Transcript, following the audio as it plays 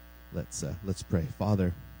Let's pray.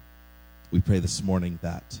 Father, we pray this morning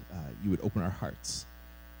that you would open our hearts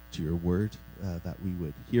to your word, that we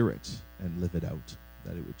would hear it and live it out,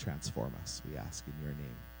 that it would transform us. We ask in your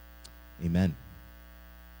name. Amen.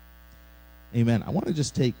 Amen. I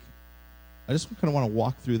just kind of want to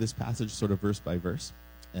walk through this passage sort of verse by verse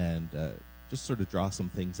and just sort of draw some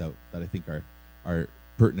things out that I think are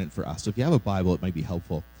pertinent for us. So if you have a Bible, it might be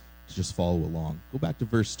helpful to just follow along. Go back to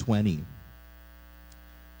verse 20.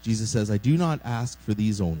 Jesus says, I do not ask for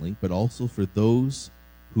these only, but also for those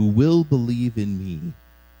who will believe in me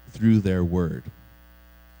through their word.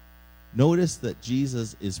 Notice that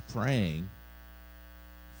Jesus is praying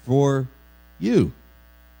for you.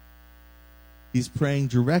 He's praying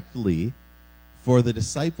directly for the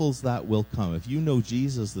disciples that will come. If you know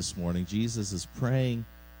Jesus this morning, Jesus is praying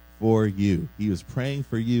for you. He was praying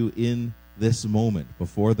for you in this moment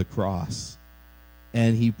before the cross.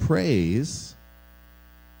 And he prays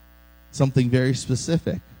something very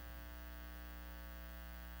specific,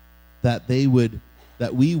 that we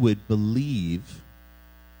would believe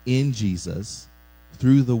in Jesus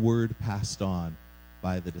through the word passed on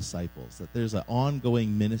by the disciples, that there's an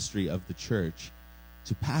ongoing ministry of the church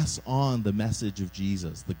to pass on the message of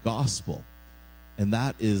Jesus, the gospel, and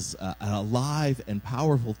that is an alive and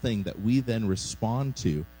powerful thing that we then respond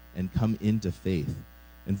to and come into faith.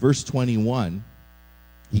 In verse 21,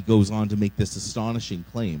 he goes on to make this astonishing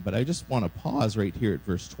claim. But I just want to pause right here at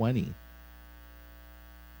verse 20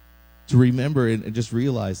 to remember and just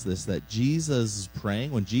realize this, that Jesus is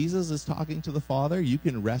praying. When Jesus is talking to the Father, you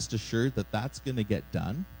can rest assured that that's going to get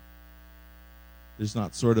done. There's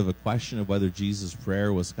not sort of a question of whether Jesus'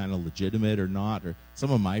 prayer was kind of legitimate or not. Or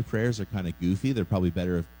some of my prayers are kind of goofy. They're probably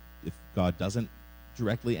better if God doesn't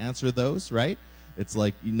directly answer those, right? It's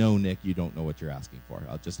like, Nick, you don't know what you're asking for.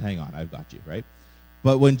 I'll just hang on. I've got you, right?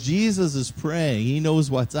 But when Jesus is praying, he knows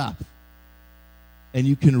what's up. And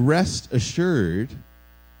you can rest assured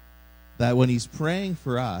that when he's praying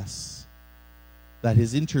for us, that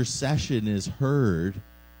his intercession is heard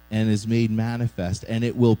and is made manifest, and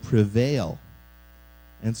it will prevail.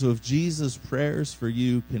 And so if Jesus' prayers for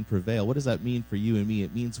you can prevail, what does that mean for you and me?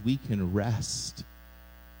 It means we can rest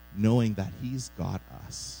knowing that he's got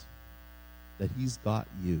us, that he's got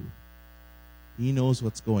you. He knows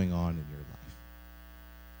what's going on in your life.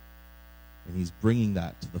 And he's bringing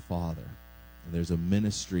that to the Father. And there's a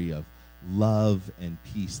ministry of love and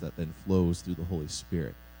peace that then flows through the Holy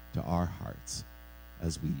Spirit to our hearts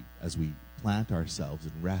as we plant ourselves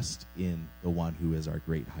and rest in the one who is our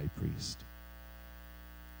great high priest.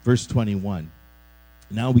 Verse 21.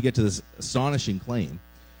 Now we get to this astonishing claim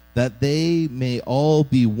that they may all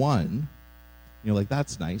be one.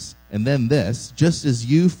 That's nice. And then this, just as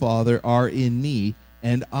you, Father, are in me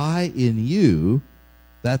and I in you,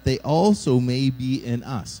 that they also may be in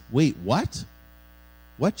us. Wait, what?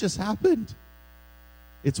 What just happened?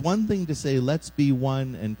 It's one thing to say, let's be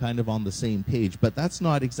one and kind of on the same page, but that's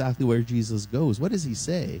not exactly where Jesus goes. What does he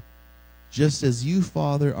say? Just as you,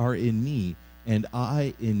 Father, are in me and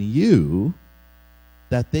I in you,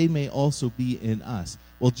 that they may also be in us.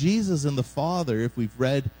 Well, Jesus and the Father, if we've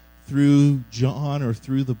read through John or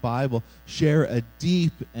through the Bible, share a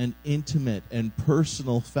deep and intimate and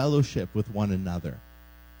personal fellowship with one another.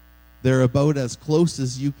 They're about as close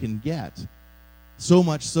as you can get. So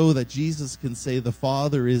much so that Jesus can say, the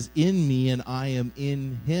Father is in me and I am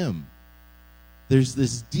in him. There's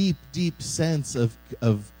this deep, deep sense of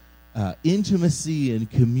intimacy and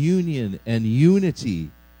communion and unity,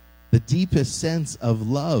 the deepest sense of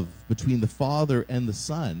love between the Father and the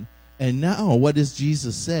Son. And now, what does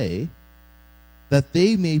Jesus say? That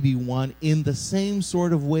they may be one in the same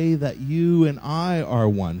sort of way that you and I are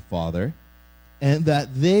one, Father, and that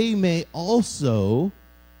they may also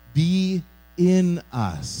be in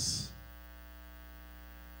us.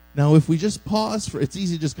 Now, if we just pause it's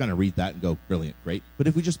easy to just kind of read that and go, brilliant, great. But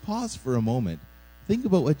if we just pause for a moment, think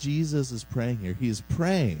about what Jesus is praying here. He is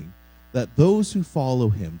praying that those who follow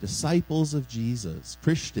him, disciples of Jesus,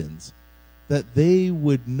 Christians, that they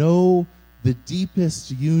would know the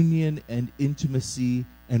deepest union and intimacy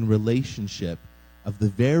and relationship of the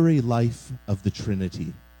very life of the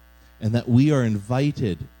Trinity. And that we are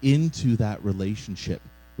invited into that relationship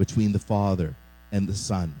between the Father and the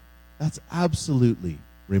Son. That's absolutely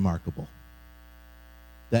remarkable.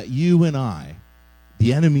 That you and I,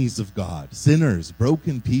 the enemies of God, sinners,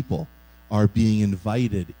 broken people, are being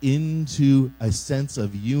invited into a sense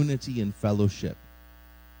of unity and fellowship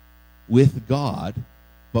with God,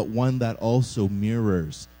 but one that also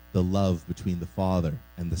mirrors the love between the Father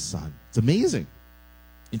and the Son. It's amazing.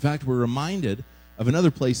 In fact, we're reminded of another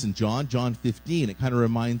place in John 15. It kind of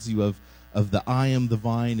reminds you of of the I am the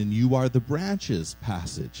vine and you are the branches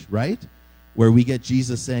passage, right? Where we get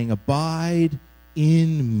Jesus saying, abide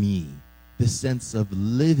in me. This sense of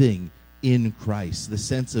living in Christ, the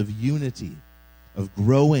sense of unity, of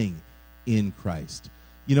growing in Christ.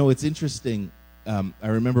 You know, it's interesting. I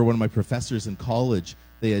remember one of my professors in college,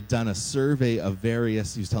 they had done a survey of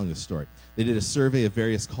various, he was telling this story, they did a survey of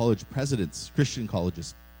various college presidents, Christian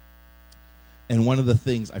colleges. And one of the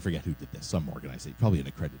things, I forget who did this, some organization, probably an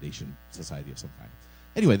accreditation society of some kind.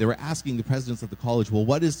 Anyway, they were asking the presidents of the college, well,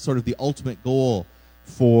 what is sort of the ultimate goal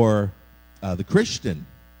for the Christian?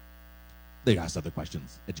 They asked other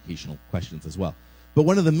questions, educational questions as well. But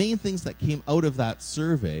one of the main things that came out of that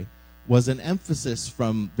survey was an emphasis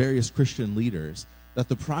from various Christian leaders that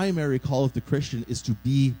the primary call of the Christian is to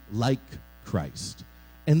be like Christ.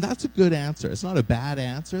 And that's a good answer. It's not a bad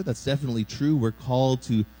answer. That's definitely true. We're called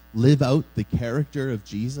to live out the character of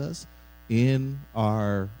Jesus in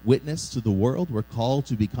our witness to the world. We're called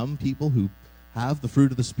to become people who have the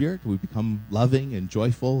fruit of the Spirit. We become loving and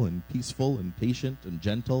joyful and peaceful and patient and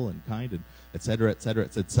gentle and kind and et cetera, et cetera.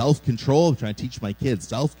 It's self-control. I'm trying to teach my kids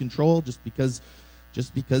self-control just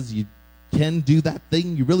because you can do that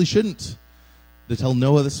thing you really shouldn't. To tell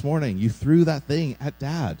Noah this morning, you threw that thing at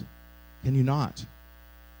Dad. Can you not?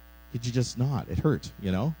 Could you just not? It hurt,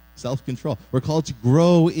 you know? Self-control. We're called to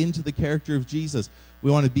grow into the character of Jesus.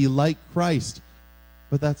 We want to be like Christ.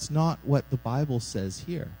 But that's not what the Bible says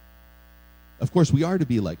here. Of course, we are to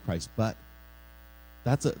be like Christ, but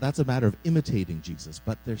that's a matter of imitating Jesus.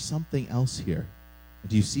 But there's something else here.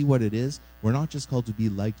 Do you see what it is? We're not just called to be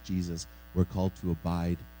like Jesus. We're called to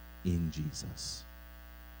abide in Jesus.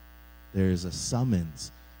 There's a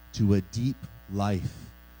summons to a deep life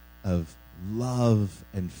of love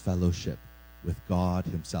and fellowship with God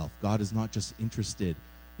himself. God is not just interested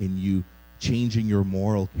in you changing your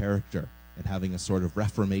moral character and having a sort of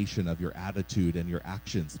reformation of your attitude and your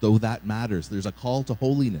actions, though that matters. There's a call to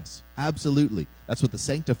holiness. Absolutely. That's what the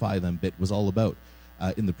sanctify them bit was all about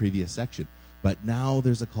in the previous section. But now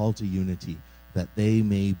there's a call to unity, that they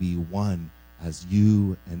may be one as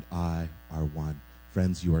you and I are one.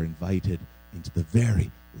 Friends, you are invited into the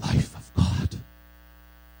very life of God.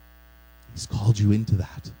 He's called you into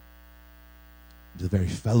that, into the very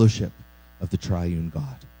fellowship of the triune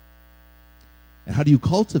God. And how do you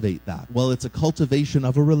cultivate that? Well, it's a cultivation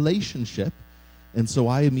of a relationship. And so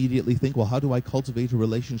I immediately think, well, how do I cultivate a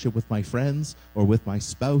relationship with my friends or with my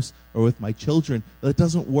spouse or with my children? Well, it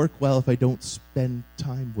doesn't work well if I don't spend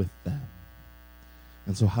time with them.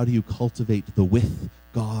 And so how do you cultivate the with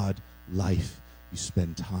God life? You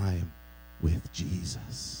spend time with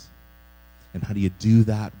Jesus. And how do you do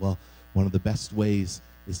that? Well, one of the best ways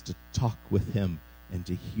is to talk with him and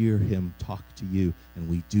to hear him talk to you. And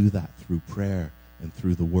we do that through prayer and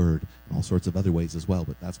through the word and all sorts of other ways as well.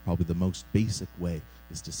 But that's probably the most basic way,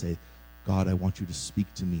 is to say, God, I want you to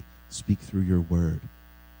speak to me. Speak through your word.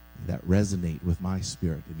 That resonate with my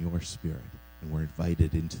spirit and your spirit. And we're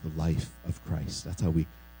invited into the life of Christ. That's how we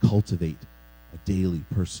cultivate a daily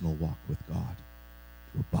personal walk with God,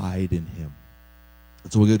 to abide in him.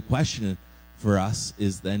 And so a good question for us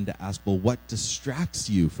is then to ask, well, what distracts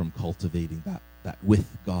you from cultivating that with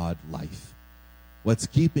God life? What's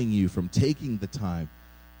keeping you from taking the time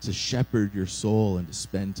to shepherd your soul and to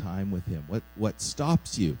spend time with him? What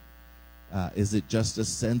stops you? Is it just a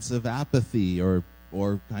sense of apathy or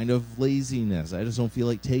kind of laziness? I just don't feel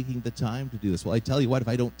like taking the time to do this. Well, I tell you what, if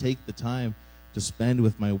I don't take the time to spend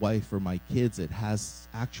with my wife or my kids, it has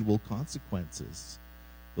actual consequences.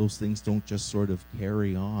 Those things don't just sort of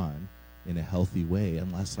carry on in a healthy way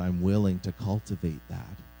unless I'm willing to cultivate that.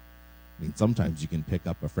 I mean, sometimes you can pick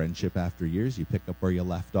up a friendship after years. You pick up where you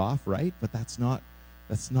left off, right? But that's not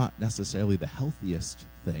necessarily the healthiest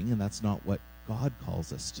thing, and that's not what God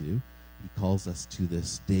calls us to. He calls us to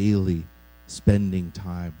this daily spending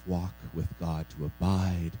time walk with God, to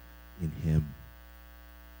abide in him.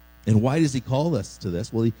 And why does he call us to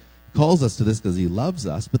this? Well, he calls us to this because he loves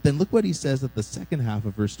us. But then look what he says at the second half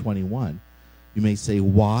of verse 21. You may say,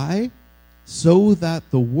 why? So that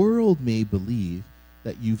the world may believe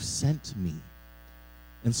that you've sent me.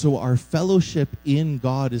 And so our fellowship in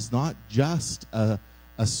God is not just a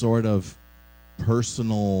sort of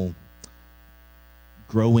personal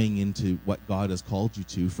growing into what God has called you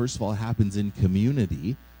to. First of all, it happens in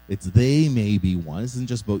community. It's they may be one. This isn't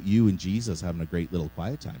just about you and Jesus having a great little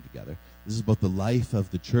quiet time together. This is about the life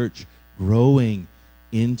of the church growing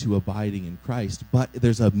into abiding in Christ. But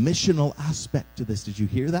there's a missional aspect to this. Did you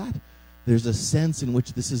hear that? There's a sense in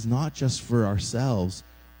which this is not just for ourselves.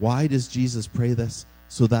 Why does Jesus pray this?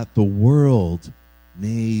 So that the world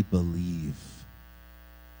may believe.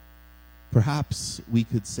 Perhaps we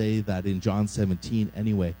could say that in John 17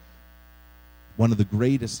 anyway, one of the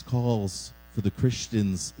greatest calls for the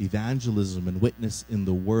Christians' evangelism and witness in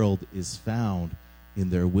the world is found in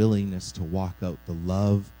their willingness to walk out the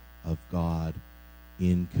love of God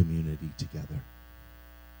in community together.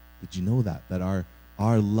 Did you know that? That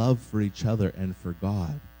our love for each other and for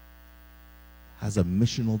God has a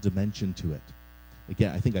missional dimension to it.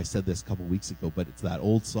 Again, I think I said this a couple weeks ago, but it's that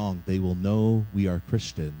old song, "They will know we are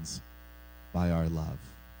Christians by our love."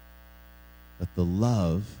 That the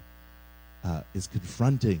love is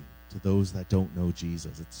confronting to those that don't know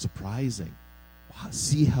Jesus. It's surprising. Wow,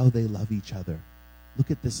 see how they love each other. Look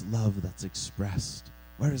at this love that's expressed.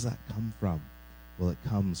 Where does that come from? Well, it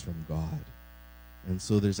comes from God. And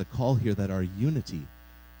so there's a call here that our unity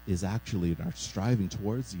is actually, and our striving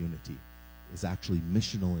towards unity, is actually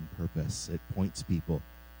missional in purpose. It points people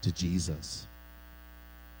to Jesus.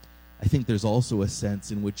 I think there's also a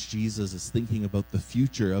sense in which Jesus is thinking about the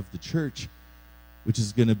future of the church, which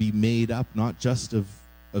is going to be made up not just of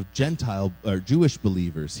Gentile or Jewish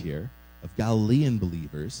believers here, of Galilean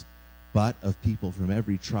believers, but of people from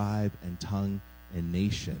every tribe and tongue and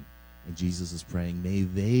nation. And Jesus is praying, may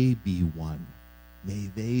they be one.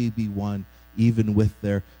 May they be one, even with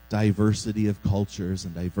their diversity of cultures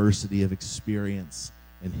and diversity of experience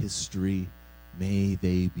and history. May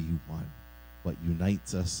they be one. What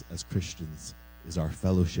unites us as Christians is our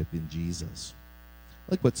fellowship in Jesus.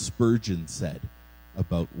 Like what Spurgeon said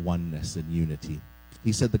about oneness and unity.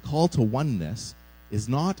 He said the call to oneness is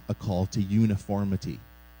not a call to uniformity,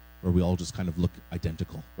 where we all just kind of look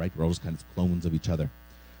identical, right? We're all just kind of clones of each other.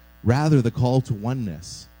 Rather, the call to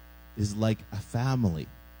oneness is like a family.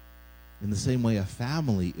 In the same way a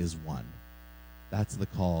family is one, that's the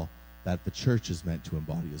call that the church is meant to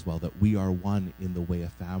embody as well, that we are one in the way a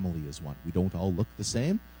family is one. We don't all look the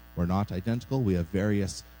same. We're not identical. We have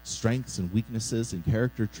various strengths and weaknesses and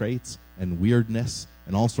character traits and weirdness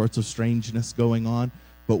and all sorts of strangeness going on,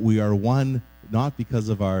 but we are one not because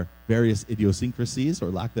of our various idiosyncrasies or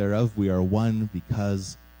lack thereof. We are one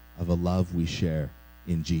because of a love we share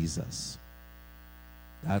in Jesus.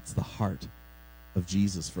 That's the heart of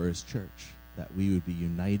Jesus for his church, that we would be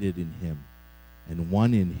united in him and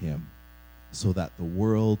one in him so that the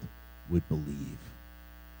world would believe.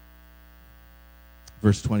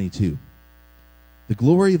 Verse 22, the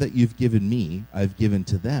glory that you've given me, I've given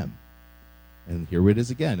to them. And here it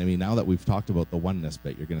is again. I mean, now that we've talked about the oneness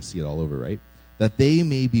bit, you're going to see it all over, right? That they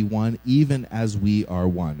may be one even as we are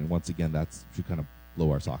one. And once again, that's to kind of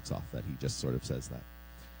blow our socks off that he just sort of says that.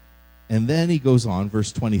 And then he goes on,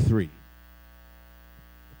 verse 23.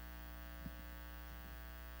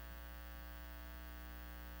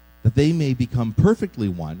 That they may become perfectly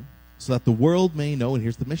one, so that the world may know, and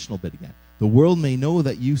here's the missional bit again, the world may know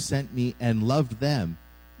that you sent me and loved them,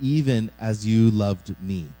 even as you loved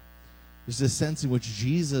me. There's this sense in which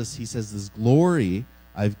Jesus, he says, this glory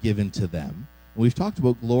I've given to them. And we've talked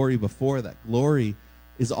about glory before, that glory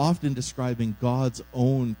is often describing God's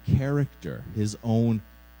own character, his own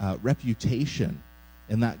reputation.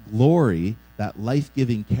 And that glory, that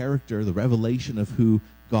life-giving character, the revelation of who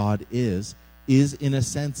God is in a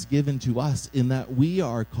sense given to us in that we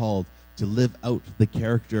are called to live out the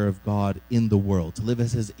character of God in the world, to live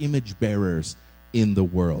as his image bearers in the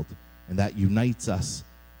world. And that unites us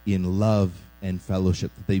in love and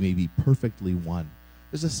fellowship, that they may be perfectly one.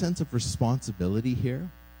 There's a sense of responsibility here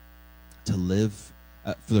to live,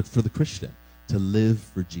 for the Christian, to live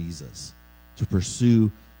for Jesus, to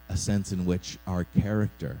pursue a sense in which our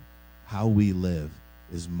character, how we live,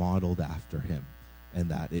 is modeled after him, and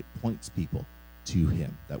that it points people to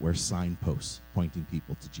him, that we're signposts pointing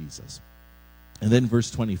people to Jesus. And then verse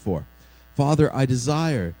 24, Father, I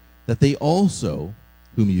desire that they also,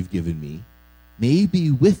 whom you've given me, may be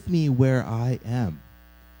with me where I am,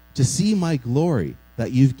 to see my glory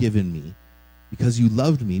that you've given me, because you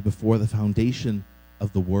loved me before the foundation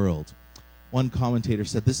of the world. One commentator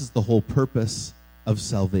said this is the whole purpose of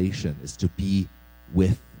salvation, is to be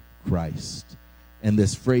with Christ. And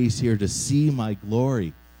this phrase here, to see my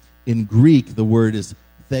glory, in Greek the word is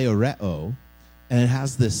theoreo, and it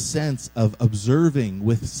has this sense of observing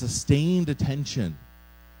with sustained attention.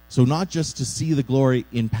 So not just to see the glory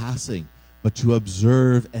in passing, but to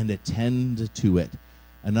observe and attend to it.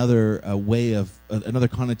 Another another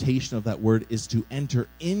connotation of that word is to enter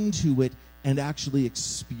into it and actually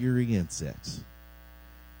experience it.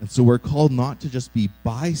 And so we're called not to just be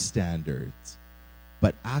bystanders,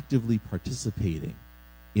 but actively participating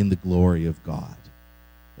in the glory of God.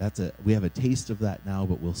 We have a taste of that now,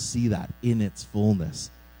 but we'll see that in its fullness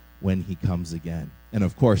when he comes again. And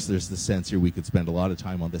of course, there's the sense here, we could spend a lot of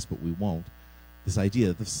time on this, but we won't, this idea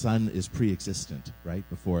that the Son is pre-existent, right,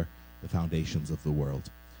 before the foundations of the world.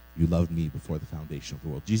 You loved me before the foundation of the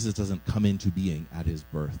world. Jesus doesn't come into being at his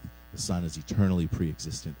birth. The Son is eternally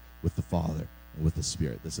pre-existent with the Father and with the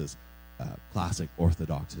Spirit. This is classic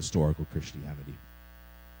Orthodox historical Christianity.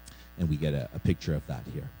 And we get a picture of that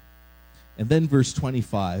here. And then verse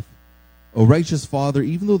 25, O righteous Father,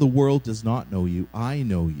 even though the world does not know you, I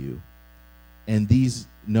know you, and these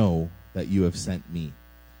know that you have sent me.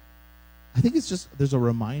 I think it's just, there's a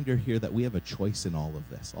reminder here that we have a choice in all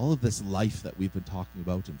of this life that we've been talking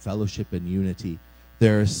about in fellowship and unity.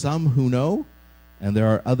 There are some who know, and there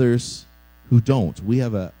are others who don't. We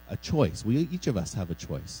have a choice. Each of us have a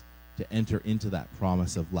choice to enter into that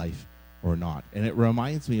promise of life or not. And it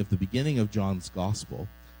reminds me of the beginning of John's Gospel.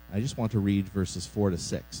 I just want to read verses 4 to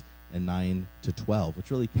 6 and 9 to 12,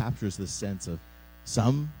 which really captures this sense of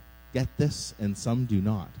some get this and some do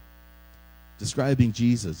not. Describing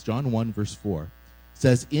Jesus, John 1 verse 4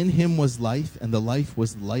 says, In him was life, and the life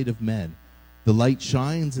was the light of men. The light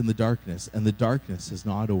shines in the darkness, and the darkness has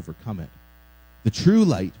not overcome it. The true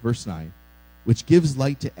light, verse 9, which gives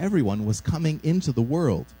light to everyone, was coming into the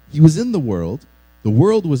world. He was in the world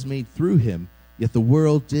was made through him, yet the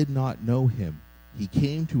world did not know him. He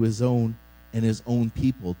came to his own, and his own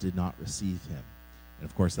people did not receive him. And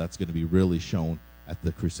of course, that's going to be really shown at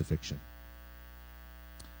the crucifixion.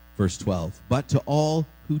 Verse 12, but to all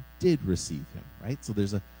who did receive him, right? So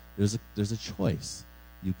there's a choice.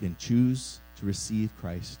 You can choose to receive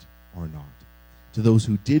Christ or not. To those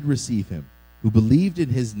who did receive him, who believed in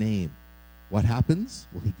his name, what happens?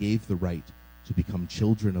 Well, he gave the right to become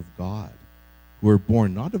children of God, who are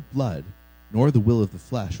born not of blood, nor the will of the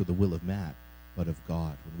flesh or the will of man, but of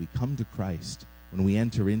God. When we come to Christ, when we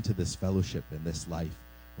enter into this fellowship and this life,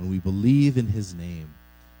 when we believe in his name,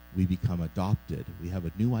 we become adopted. We have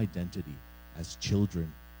a new identity as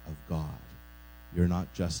children of God. You're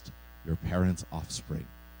not just your parents' offspring.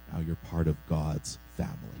 Now you're part of God's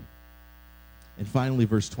family. And finally,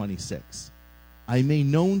 verse 26. I made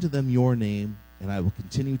known to them your name, and I will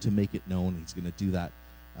continue to make it known. He's going to do that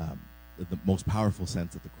in the most powerful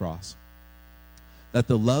sense at the cross. That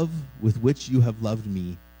the love with which you have loved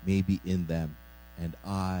me may be in them, and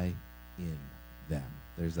I in them.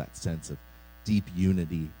 There's that sense of deep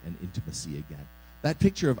unity and intimacy again. That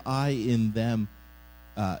picture of I in them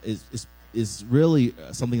is really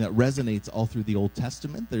something that resonates all through the Old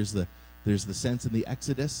Testament. There's the sense in the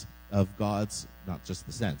Exodus of God's, not just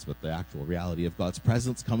the sense, but the actual reality of God's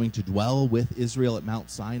presence coming to dwell with Israel at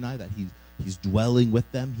Mount Sinai, that he's dwelling with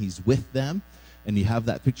them, he's with them. And you have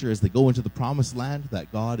that picture as they go into the promised land,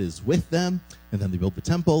 that God is with them, and then they build the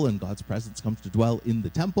temple, and God's presence comes to dwell in the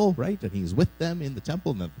temple, right? And he's with them in the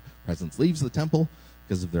temple, and then the presence leaves the temple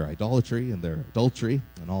because of their idolatry and their adultery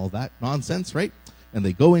and all that nonsense, right? And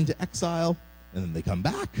they go into exile, and then they come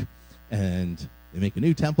back, and they make a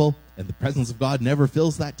new temple, and the presence of God never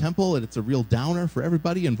fills that temple, and it's a real downer for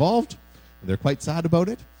everybody involved. And they're quite sad about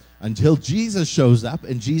it, until Jesus shows up,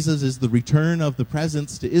 and Jesus is the return of the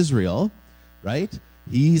presence to Israel, right?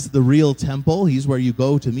 He's the real temple. He's where you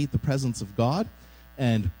go to meet the presence of God.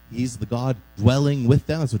 And he's the God dwelling with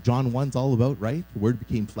them. That's what John 1's all about, right? The Word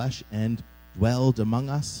became flesh and dwelled among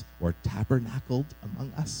us, or tabernacled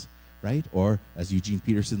among us, right? Or as Eugene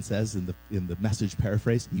Peterson says in the Message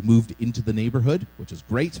paraphrase, he moved into the neighborhood, which is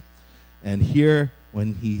great. And here,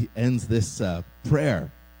 when he ends this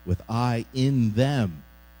prayer with I in them,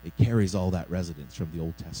 it carries all that resonance from the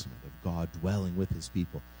Old Testament of God dwelling with his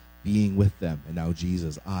people, being with them, and now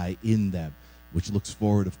Jesus, I in them, which looks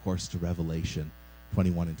forward, of course, to Revelation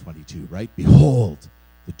 21 and 22, right? Behold,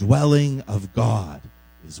 the dwelling of God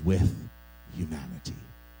is with humanity.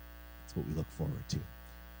 That's what we look forward to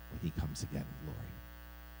when he comes again in glory.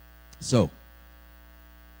 So,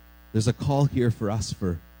 there's a call here for us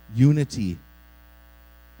for unity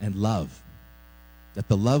and love, that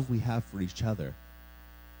the love we have for each other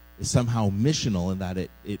is somehow missional in that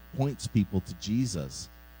it points people to Jesus.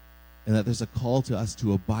 And that there's a call to us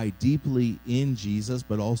to abide deeply in Jesus,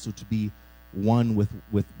 but also to be one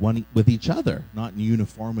with each other, not in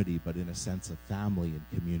uniformity, but in a sense of family and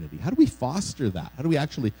community. How do we foster that? How do we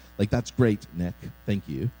actually, that's great, Nick, thank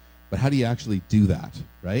you, but how do you actually do that,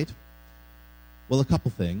 right? Well, a couple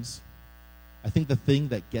things. I think the thing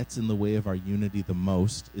that gets in the way of our unity the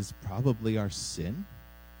most is probably our sin,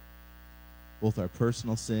 both our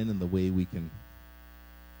personal sin and the way we can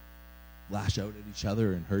lash out at each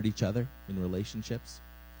other and hurt each other in relationships.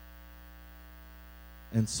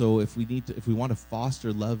 And so if we want to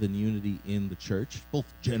foster love and unity in the church, both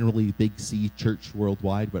generally big C church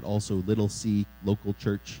worldwide, but also little c local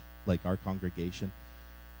church like our congregation,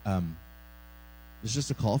 there's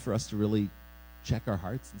just a call for us to really check our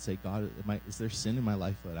hearts and say, God, is there sin in my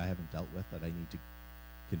life that I haven't dealt with that I need to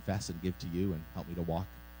confess and give to you, and help me to walk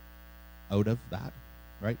out of that,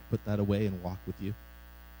 right? Put that away and walk with you,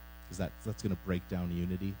 because that's going to break down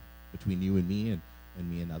unity between you and me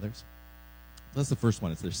and others. So that's the first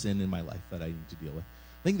one. Is there sin in my life that I need to deal with?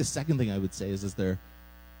 I think the second thing I would say is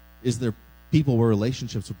there people where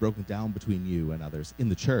relationships are broken down between you and others in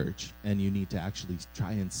the church, and you need to actually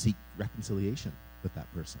try and seek reconciliation with that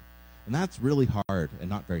person. And that's really hard and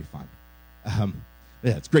not very fun.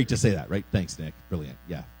 Yeah, it's great to say that, right? Thanks, Nick. Brilliant.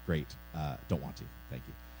 Yeah, great. Don't want to. Thank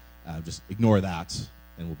you. Just ignore that,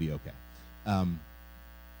 and we'll be okay. And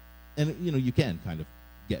you can kind of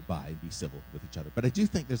get by and be civil with each other, but I do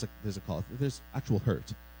think there's a call. There's actual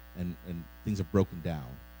hurt, and things are broken down,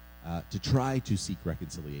 to try to seek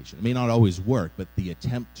reconciliation. It may not always work, but the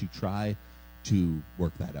attempt to try to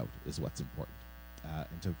work that out is what's important,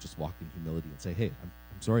 and to just walk in humility and say, "Hey,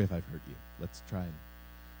 I'm sorry if I've hurt you. Let's try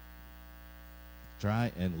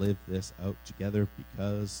and live this out together,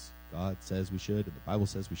 because God says we should, and the Bible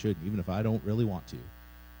says we should. And even if I don't really want to,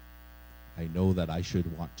 I know that I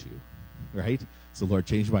should want to." Right? So Lord,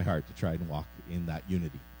 change my heart to try and walk in that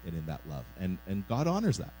unity and in that love. And God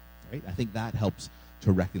honors that, right? I think that helps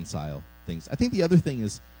to reconcile things. I think the other thing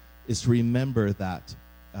is to remember that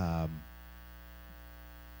the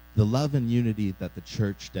love and unity that the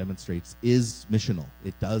church demonstrates is missional.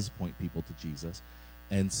 It does point people to Jesus.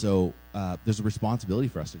 And so there's a responsibility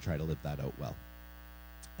for us to try to live that out well.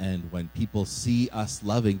 And when people see us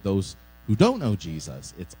loving those who don't know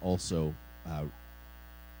Jesus, it's also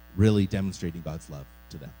really demonstrating God's love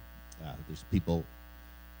to them. There's people,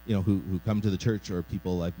 who come to the church, or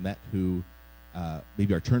people I've met who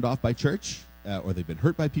maybe are turned off by church, or they've been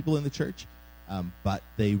hurt by people in the church, but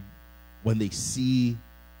when they see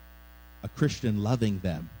a Christian loving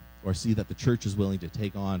them, or see that the church is willing to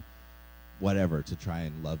take on whatever to try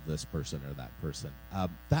and love this person or that person,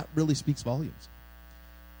 that really speaks volumes.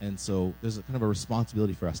 And so there's a kind of a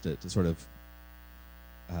responsibility for us to sort of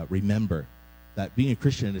remember that being a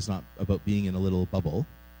Christian is not about being in a little bubble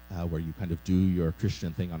where you kind of do your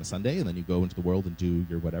Christian thing on a Sunday and then you go into the world and do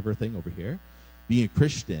your whatever thing over here. Being a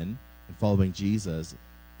Christian and following Jesus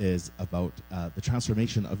is about the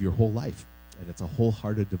transformation of your whole life. And it's a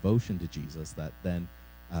wholehearted devotion to Jesus that then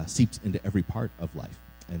seeps into every part of life.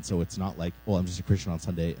 And so it's not like, I'm just a Christian on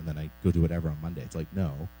Sunday and then I go do whatever on Monday. It's like,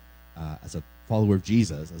 no, as a follower of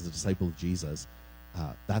Jesus, as a disciple of Jesus,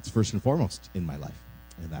 that's first and foremost in my life.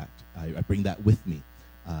 And that I bring that with me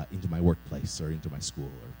into my workplace or into my school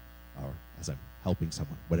or as I'm helping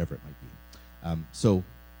someone, whatever it might be. So,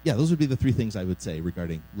 those would be the three things I would say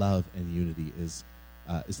regarding love and unity. Is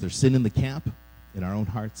there sin in the camp, in our own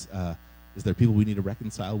hearts? Is there people we need to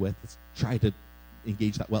reconcile with? Let's try to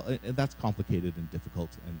engage that well. And that's complicated and difficult,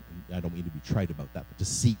 and I don't mean to be trite about that, but to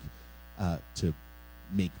seek to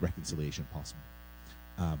make reconciliation possible.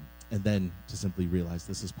 And then to simply realize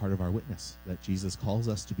this is part of our witness, that Jesus calls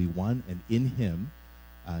us to be one and in him,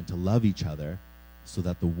 and to love each other so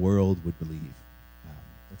that the world would believe.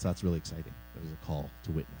 So that's really exciting. There's a call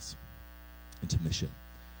to witness and to mission.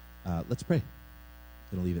 Let's pray. I'm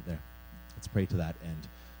going to leave it there. Let's pray to that end,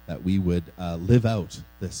 that we would live out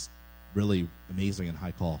this really amazing and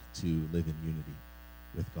high call to live in unity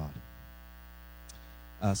with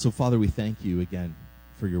God. So, Father, we thank you again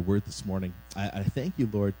for your word this morning. I thank you,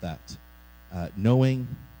 Lord, that knowing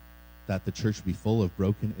that the church would be full of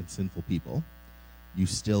broken and sinful people, you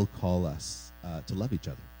still call us to love each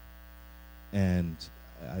other. And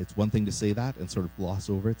it's one thing to say that and sort of gloss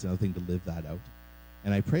over it. It's another thing to live that out.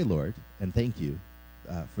 And I pray, Lord, and thank you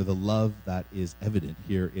for the love that is evident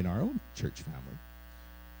here in our own church family.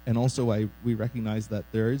 And also we recognize that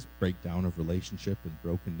there is breakdown of relationship and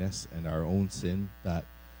brokenness and our own sin that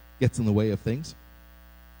gets in the way of things.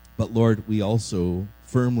 But Lord, we also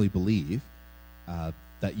firmly believe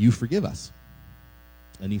that you forgive us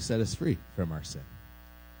and you set us free from our sin.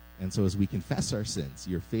 And so as we confess our sins,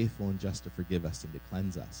 you're faithful and just to forgive us and to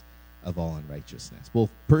cleanse us of all unrighteousness,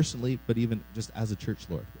 both personally, but even just as a church,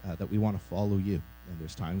 Lord, that we want to follow you. And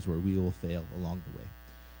there's times where we will fail along the way.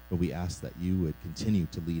 But we ask that you would continue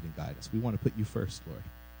to lead and guide us. We want to put you first, Lord,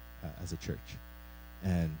 as a church.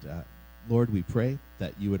 And Lord, we pray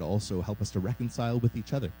that you would also help us to reconcile with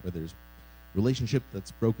each other, where there's relationship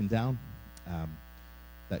that's broken down,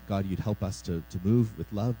 that God, you'd help us to move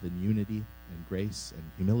with love and unity and grace and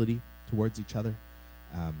humility towards each other,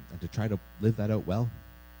 and to try to live that out well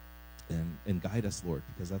and guide us, Lord,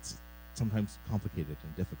 because that's sometimes complicated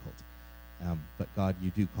and difficult. But God, you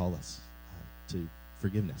do call us to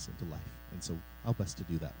forgiveness and to life, and so help us to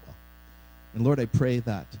do that well. And Lord, I pray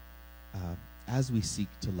that as we seek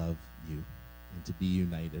to love you, and to be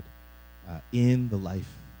united in the life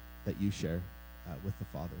that you share with the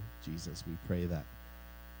Father, Jesus. We pray that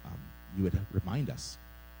you would remind us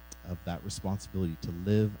of that responsibility to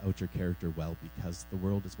live out your character well, because the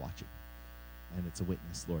world is watching, and it's a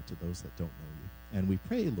witness, Lord, to those that don't know you. And we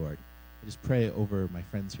pray, Lord, I just pray over my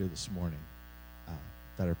friends here this morning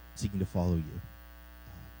that are seeking to follow you,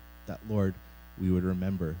 that, Lord, we would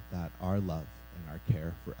remember that our love and our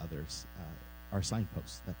care for others are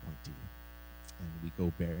signposts that point to you. And we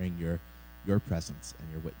go bearing your presence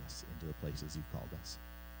and your witness into the places you've called us.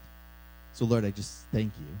 So, Lord, I just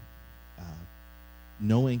thank you,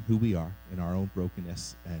 knowing who we are in our own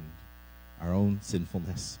brokenness and our own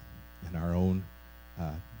sinfulness and our own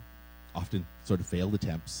often sort of failed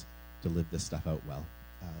attempts to live this stuff out well,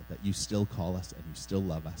 that you still call us and you still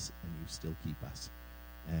love us and you still keep us.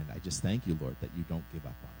 And I just thank you, Lord, that you don't give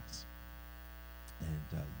up on us.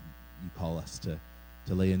 And you call us to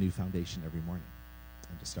lay a new foundation every morning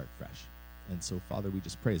and to start fresh. And so, Father, we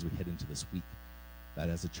just pray as we head into this week that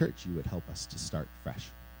as a church you would help us to start fresh,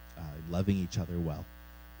 loving each other well,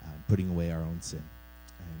 putting away our own sin,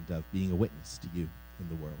 and being a witness to you in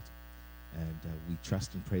the world. And we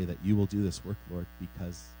trust and pray that you will do this work, Lord,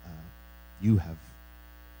 because you have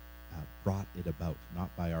brought it about,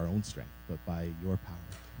 not by our own strength, but by your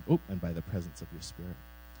power, and by the presence of your Spirit.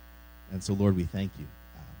 And so, Lord, we thank you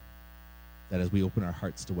that as we open our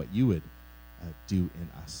hearts to what you would do in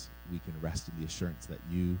us, we can rest in the assurance that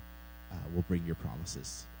you will bring your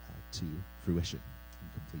promises to fruition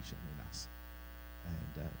and completion in us,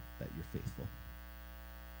 and that you're faithful.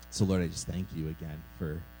 So, Lord, I just thank you again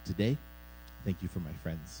for today. Thank you for my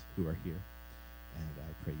friends who are here. And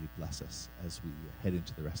I pray you bless us as we head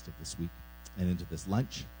into the rest of this week and into this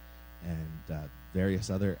lunch and various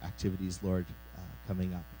other activities, Lord,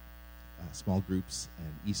 coming up, small groups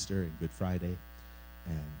and Easter and Good Friday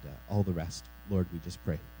and all the rest. Lord, we just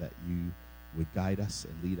pray that you would guide us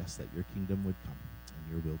and lead us, that your kingdom would come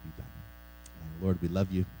and your will be done. And Lord, we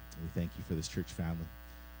love you, and we thank you for this church family.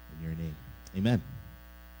 In your name, amen.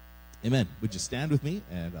 Amen. Would you stand with me,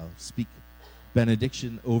 and I'll speak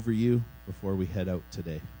benediction over you before we head out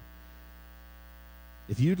today.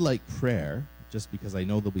 If you'd like prayer, just because I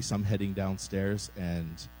know there'll be some heading downstairs,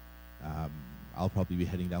 and I'll probably be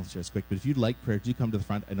heading downstairs quick, but if you'd like prayer, do come to the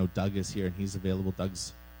front. I know Doug is here, and he's available.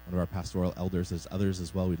 Doug's one of our pastoral elders. There's others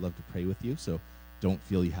as well. We'd love to pray with you, so don't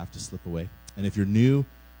feel you have to slip away. And if you're new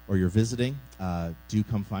or you're visiting, do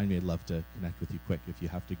come find me. I'd love to connect with you quick. If you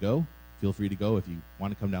have to go, feel free to go. If you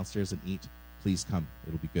want to come downstairs and eat, please come.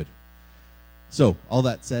 It'll be good. So, all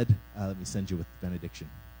that said, let me send you with the benediction.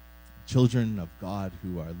 Children of God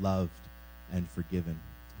who are loved and forgiven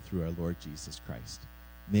through our Lord Jesus Christ,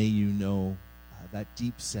 may you know that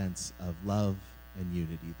deep sense of love and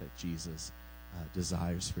unity that Jesus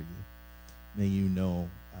desires for you. May you know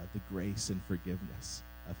the grace and forgiveness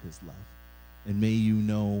of his love. And may you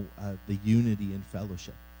know the unity and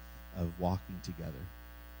fellowship of walking together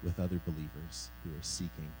with other believers who are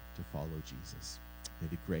seeking to follow Jesus. May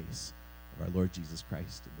the grace of our Lord Jesus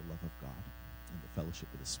Christ and the love of God and the fellowship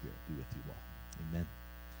of the Spirit be with you all. Amen.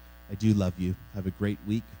 I do love you. Have a great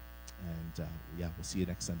week. And we'll see you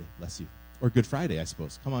next Sunday. Bless you. Or Good Friday, I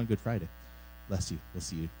suppose. Come on, Good Friday. Bless you. We'll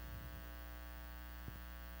see you